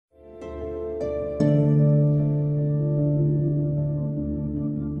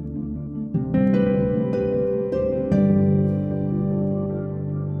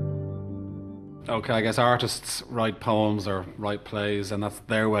okay, I guess artists write poems or write plays, and that's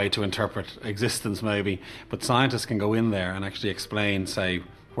their way to interpret existence, maybe. But scientists can go in there and actually explain, say,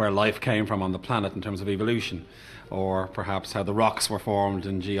 where life came from on the planet in terms of evolution, or perhaps how the rocks were formed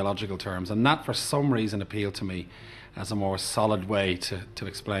in geological terms. And that, for some reason, appealed to me as a more solid way to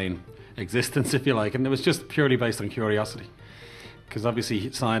explain existence, if you like. And it was just purely based on curiosity. Because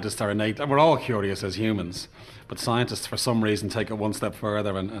obviously scientists are innate, and we're all curious as humans, but scientists for some reason take it one step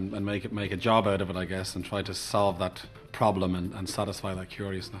further and make a job out of it, I guess, and try to solve that problem and satisfy that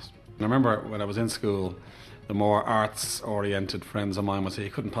curiousness. And I remember when I was in school, the more arts-oriented friends of mine would say you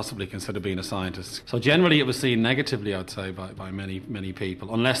couldn't possibly consider being a scientist. So generally it was seen negatively, I'd say, by many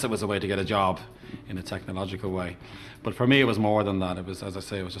people, unless it was a way to get a job in a technological way. But for me it was more than that. It was, as I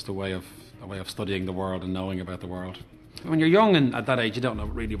say, it was just a way of studying the world and knowing about the world. When you're young and at that age, you don't know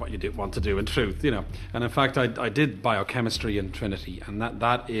really what you want to do in truth, you know. And in fact, I did biochemistry in Trinity, and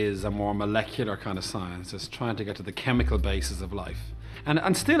that is a more molecular kind of science. It's trying to get to the chemical basis of life.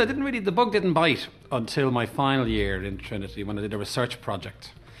 And still, the bug didn't bite until my final year in Trinity when I did a research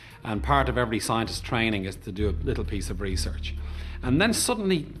project. And part of every scientist training is to do a little piece of research. And then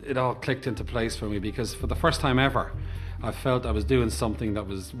suddenly it all clicked into place for me, because for the first time ever, I felt I was doing something that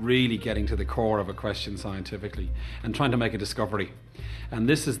was really getting to the core of a question scientifically and trying to make a discovery. And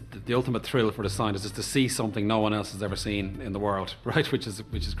this is the ultimate thrill for the scientist, is to see something no one else has ever seen in the world, right? Which is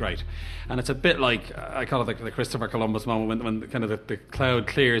great. And it's a bit like, I call it the Christopher Columbus moment, when kind of the cloud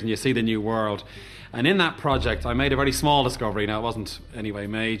clears and you see the new world. And in that project, I made a very small discovery. Now, it wasn't anyway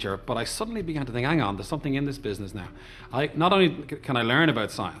major, but I suddenly began to think, hang on, there's something in this business now. Not only can I learn about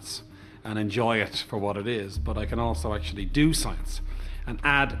science and enjoy it for what it is, but I can also actually do science and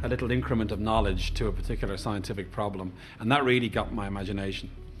add a little increment of knowledge to a particular scientific problem. And that really got my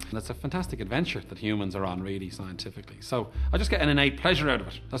imagination. And it's a fantastic adventure that humans are on, really, scientifically. So I just get an innate pleasure out of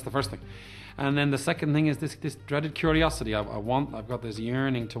it. That's the first thing. And then the second thing is this dreaded curiosity. I've got this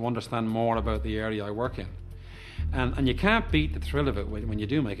yearning to understand more about the area I work in. And you can't beat the thrill of it when you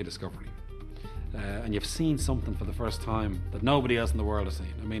do make a discovery. And you've seen something for the first time that nobody else in the world has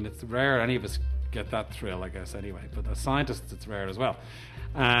seen. I mean, it's rare any of us get that thrill, I guess, anyway. But as scientists, it's rare as well.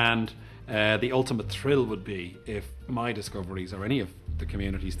 And the ultimate thrill would be if my discoveries, or any of the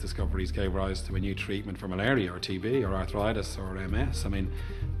community's discoveries, gave rise to a new treatment for malaria or TB or arthritis or MS. I mean,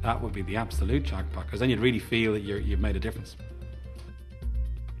 that would be the absolute jackpot, because then you'd really feel that you've made a difference.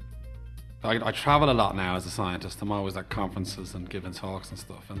 I travel a lot now as a scientist. I'm always at conferences and giving talks and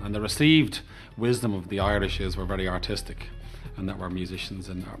stuff. And the received wisdom of the Irish is we're very artistic, and that we're musicians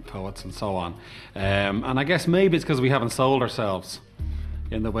and poets and so on. And I guess maybe it's because we haven't sold ourselves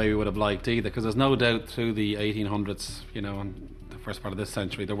in the way we would have liked either, because there's no doubt through the 1800s, you know, and the first part of this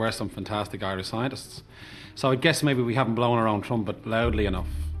century, there were some fantastic Irish scientists. So I guess maybe we haven't blown our own trumpet loudly enough,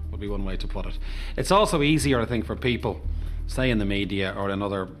 would be one way to put it. It's also easier, I think, for people, say in the media or in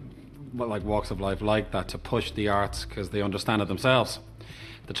other walks of life like that, to push the arts because they understand it themselves.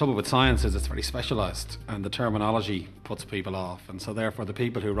 The trouble with science is it's very specialised, and the terminology puts people off, and so therefore the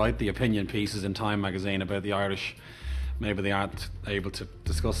people who write the opinion pieces in Time magazine about the Irish, maybe they aren't able to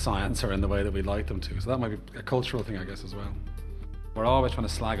discuss science or in the way that we'd like them to. So that might be a cultural thing, I guess, as well. We're always trying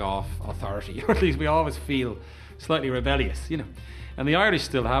to slag off authority, or at least we always feel slightly rebellious, you know. And the Irish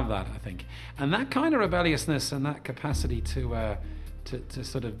still have that, I think. And that kind of rebelliousness and that capacity to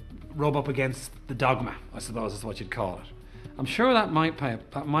sort of rub up against the dogma, I suppose is what you'd call it. I'm sure that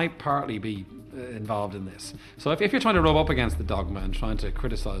might partly be involved in this. So if you're trying to rub up against the dogma and trying to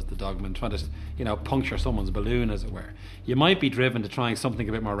criticise the dogma and trying to, you know, puncture someone's balloon, as it were, you might be driven to trying something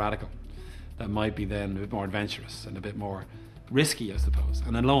a bit more radical that might be then a bit more adventurous and a bit more risky, I suppose.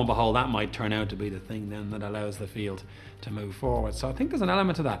 And then lo and behold, that might turn out to be the thing then that allows the field to move forward. So I think there's an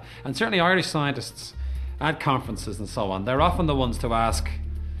element to that. And certainly Irish scientists at conferences and so on, they're often the ones to ask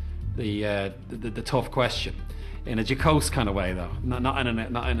the tough question in a jocose kind of way, though, not in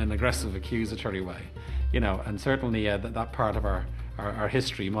an aggressive, accusatory way, you know. And certainly that part of our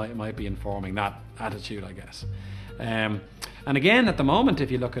history might be informing that attitude, I guess. And again, at the moment,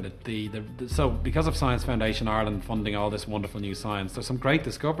 if you look at it, so because of Science Foundation Ireland funding all this wonderful new science, there's some great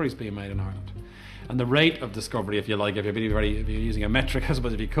discoveries being made in Ireland. And the rate of discovery, if you like, if you're using a metric, I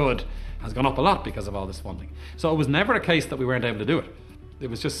suppose, if you could, has gone up a lot because of all this funding. So it was never a case that we weren't able to do it. It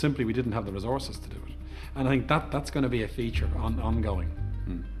was just simply we didn't have the resources to do it. And I think that's going to be a feature ongoing.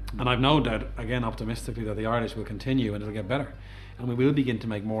 And I've no doubt, again, optimistically, that the Irish will continue and it'll get better. And we will begin to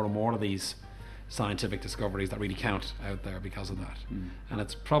make more and more of these scientific discoveries that really count out there because of that. And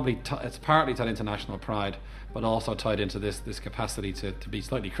it's probably it's partly tied into national pride, but also tied into this capacity to be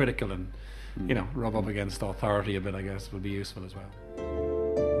slightly critical and, you know, rub up against authority a bit, I guess, would be useful as well.